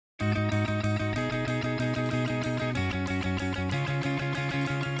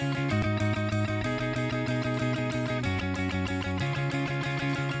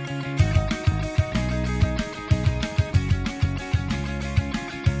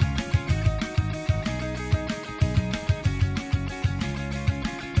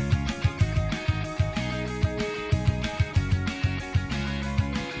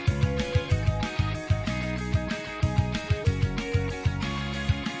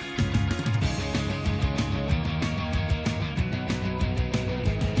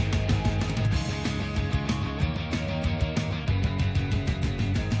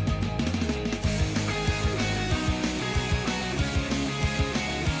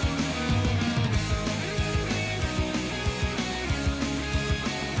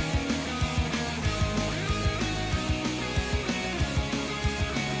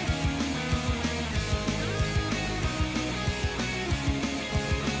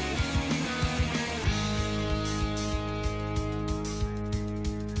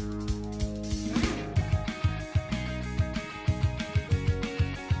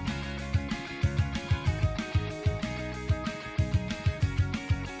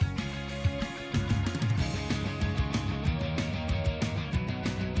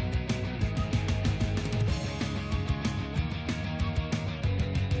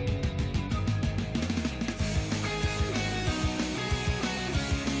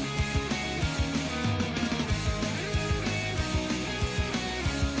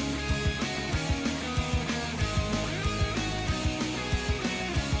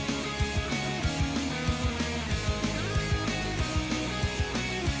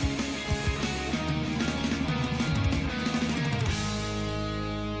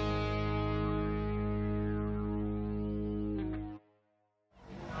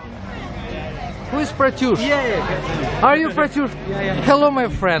is Pratyush. Yeah. Are you Pratyush? Yeah. Hello, my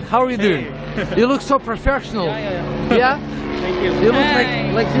friend. How are you doing? You look so professional. Yeah? Thank you. You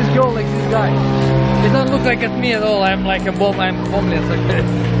look like this girl, like this guy. You don't look like at me at all. I'm like a bomb. I'm homeless.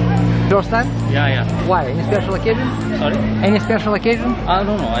 First time? Yeah. Why? Any special occasion? Sorry? Any special occasion? I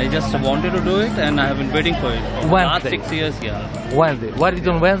don't know. I just wanted to do it and I have been waiting for it for last Wednesday. 6 years. Yeah. Wednesday. What do you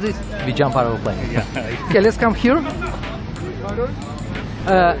do on Wednesdays? We jump out of a plane. Okay, let's come here.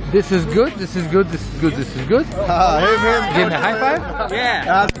 This is good. This is good. This is good. This is good. Give me a high five. Yeah.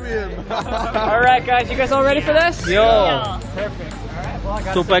 That's him. All right, guys, you guys all ready for this? Yo.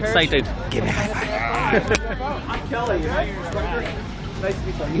 Perfect. Super excited. Give me a high five. I'm Kelly. I'm your instructor. Nice to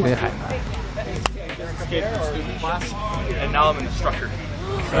meet you. Give me a high five. Escaped from student class, and now I'm an instructor.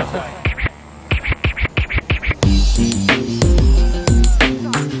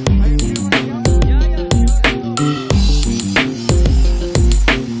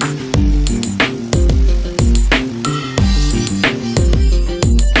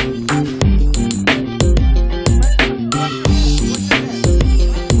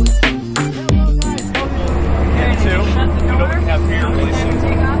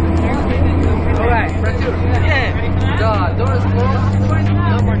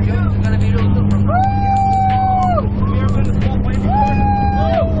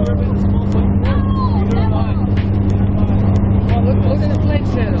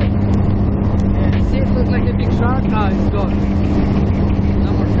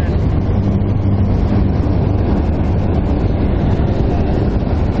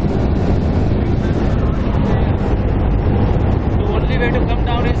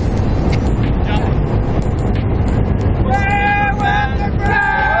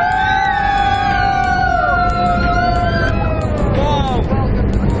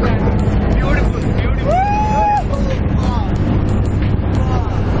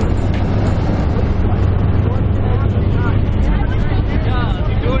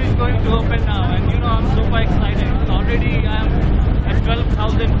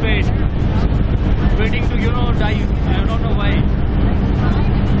 Waiting to, dive. I don't know why.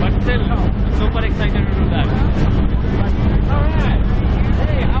 But still, super excited to do that. Alright.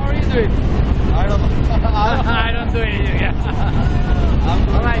 Hey, how are you doing? I don't do anything,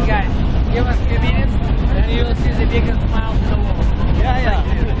 yeah. Alright, guys. Give us a few minutes and you will see the biggest smiles in the world. Yeah.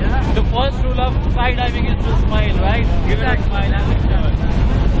 The first rule of skydiving is to smile, right? Give it a smile and enjoy.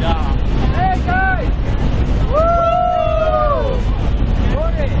 Yeah. Hey, guys! Woo!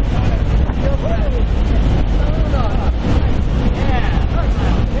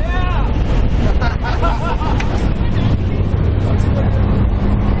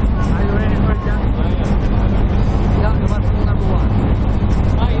 Are you ready for it, John? Yeah, you want rule number 1.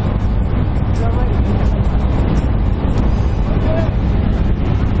 Smile. You're ready. Okay.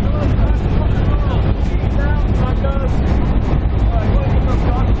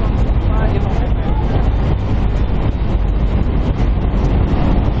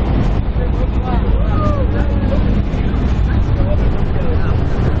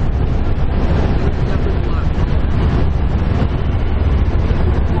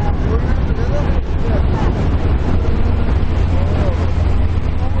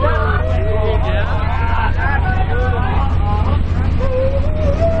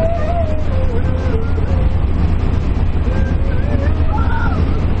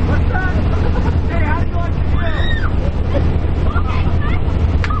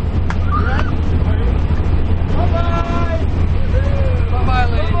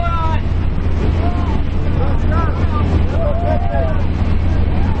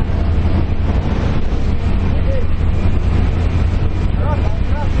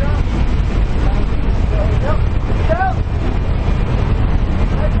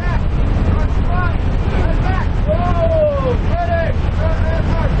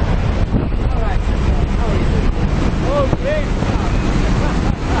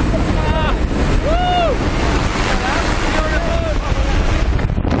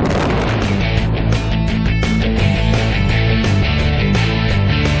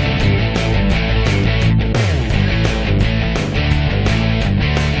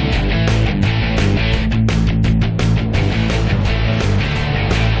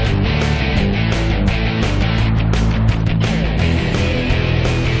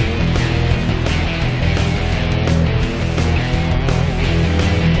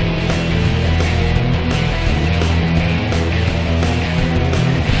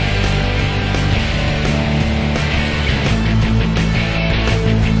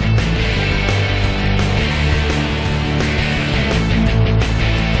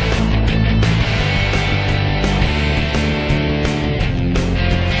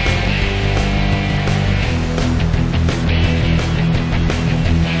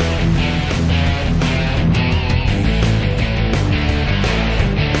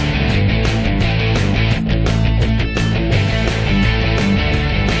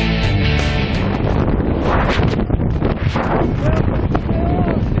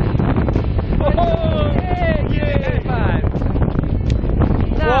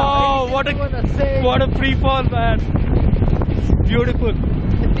 what a free fall, man. It's beautiful.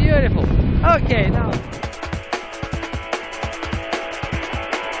 Beautiful. Okay, now.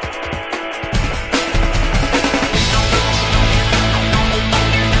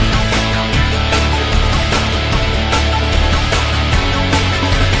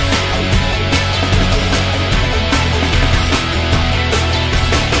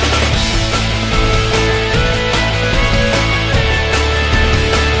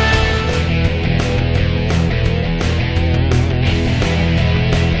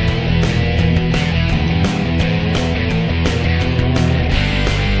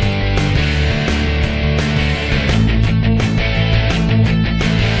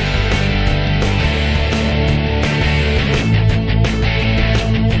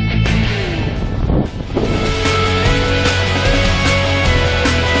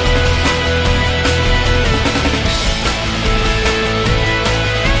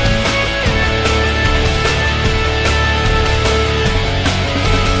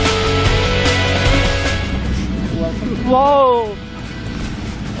 Wow!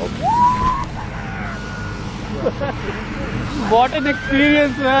 What an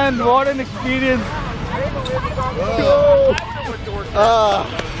experience, man! What an experience!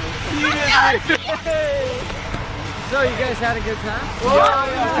 So you guys had a good time?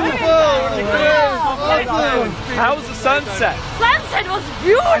 How was the sunset? Sunset was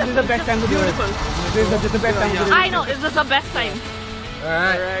beautiful. This is the best time to do it. This is the best time to do it. I know, this is the best time.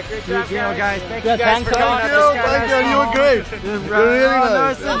 Alright, good job, guys. Thank you Yeah, guys thanks for a lot. coming on this Thank you, you were great. You're really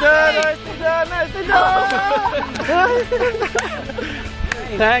nice.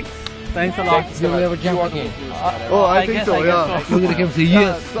 Thanks. Thanks a lot. You will ever jump again? Oh, I think so, yeah. Look at him say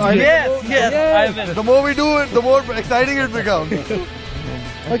yes. Yes, I will. The more we do it, the more exciting it becomes.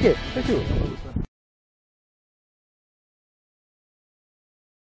 Okay, thank you.